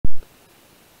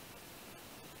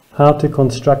how to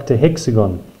construct a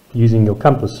hexagon using your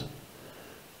compass.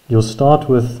 You'll start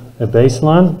with a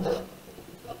baseline,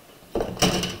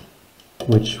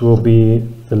 which will be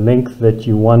the length that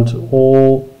you want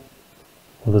all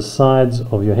the sides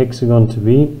of your hexagon to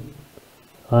be.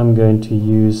 I'm going to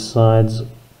use sides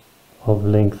of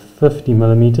length 50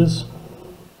 millimeters.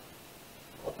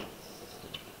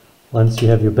 Once you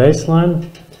have your baseline,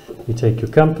 you take your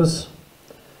compass,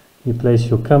 you place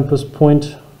your compass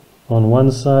point on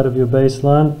one side of your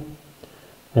baseline,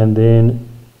 and then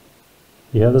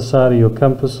the other side of your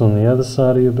compass on the other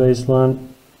side of your baseline.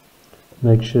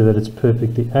 Make sure that it's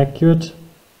perfectly accurate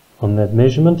on that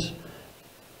measurement,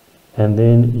 and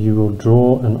then you will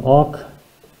draw an arc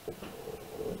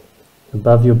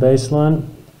above your baseline.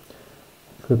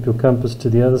 Flip your compass to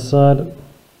the other side,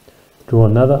 draw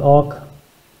another arc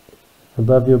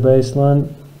above your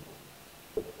baseline.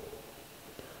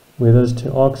 Where those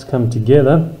two arcs come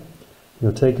together,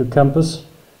 you'll take your compass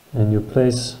and you'll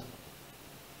place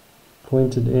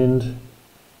pointed end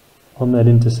on that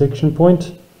intersection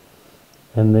point,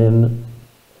 and then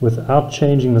without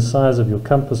changing the size of your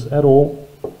compass at all,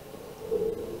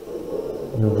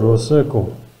 you'll draw a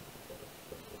circle.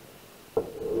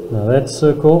 Now that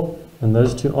circle and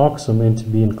those two arcs are meant to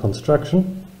be in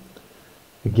construction.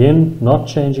 Again, not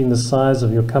changing the size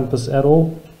of your compass at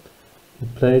all. You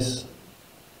place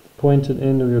the pointed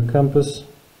end of your compass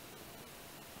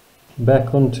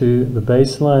back onto the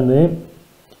baseline there,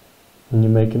 and you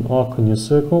make an arc on your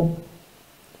circle.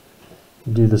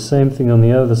 You do the same thing on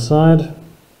the other side,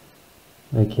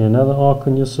 making another arc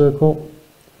on your circle.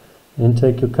 Then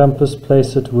take your compass,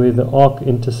 place it where the arc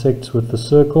intersects with the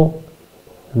circle,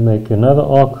 and make another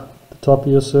arc at the top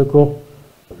of your circle.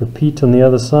 Repeat on the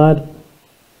other side.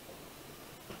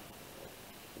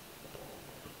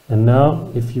 And now,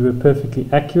 if you were perfectly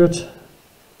accurate,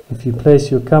 if you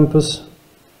place your compass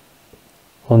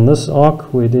on this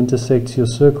arc where it intersects your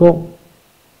circle,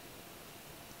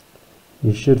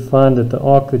 you should find that the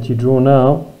arc that you draw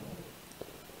now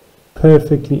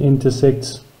perfectly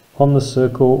intersects on the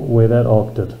circle where that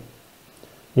arc did.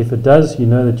 If it does, you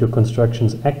know that your construction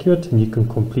is accurate and you can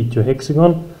complete your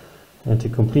hexagon. And to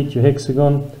complete your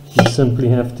hexagon, you simply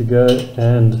have to go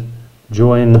and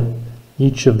join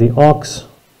each of the arcs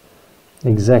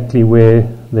exactly where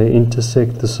they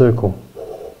intersect the circle.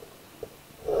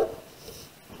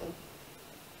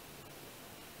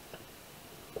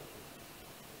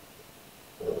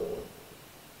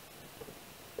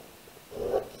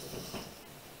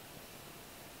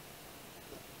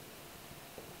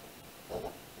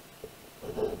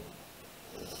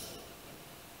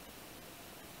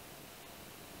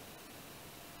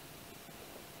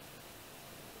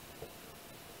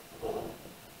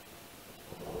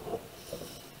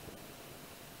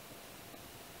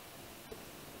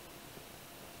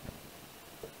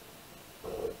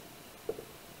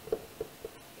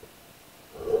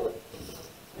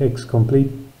 Hex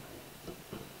complete.